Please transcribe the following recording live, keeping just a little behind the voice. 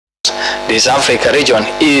This Africa region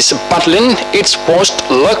is battling its worst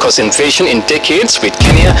locust invasion in decades, with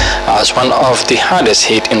Kenya as one of the hardest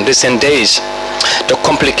hit in recent days. The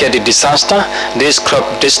complicated disaster, these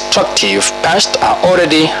crop-destructive pests are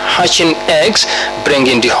already hatching eggs,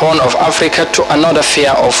 bringing the Horn of Africa to another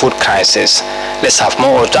fear of food crisis. Let's have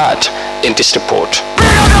more of that in this report.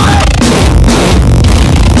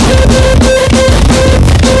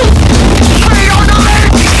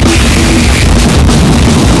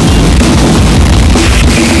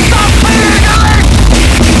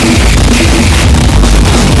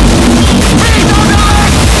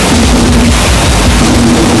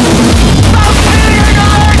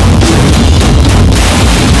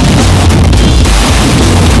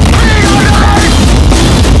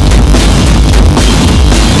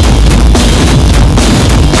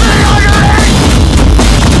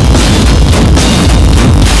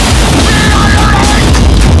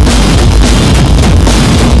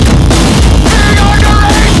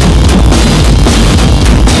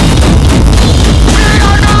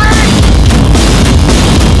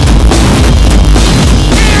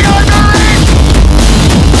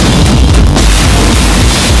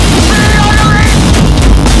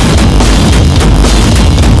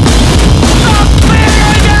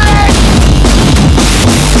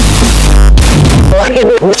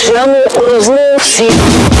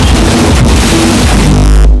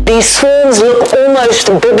 These swarms look almost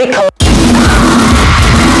biblical.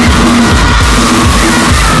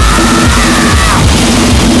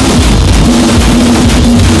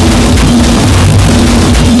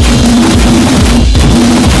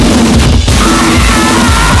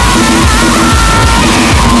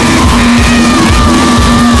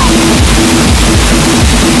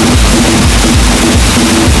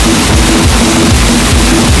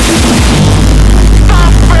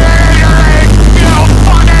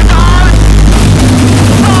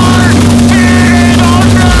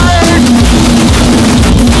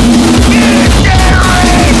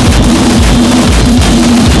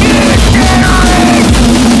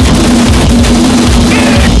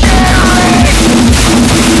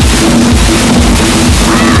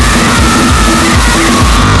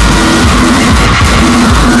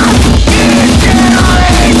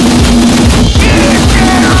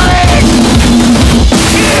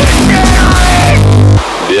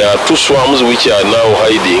 Two swarms which are now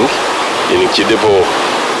hiding in Kidepo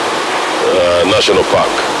National Park,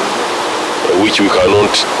 where we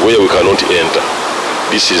cannot enter.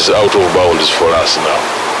 This is out of bounds for us now,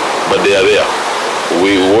 but they are there.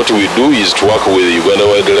 What we do is to work with the Uganda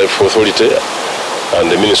Wildlife Authority and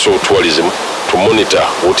the Ministry of Tourism to monitor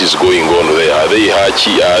what is going on there. Are they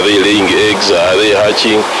hatching? Are they laying eggs? Are they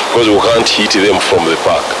hatching? Because we can't hit them from the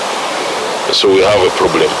park, so we have a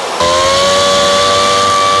problem.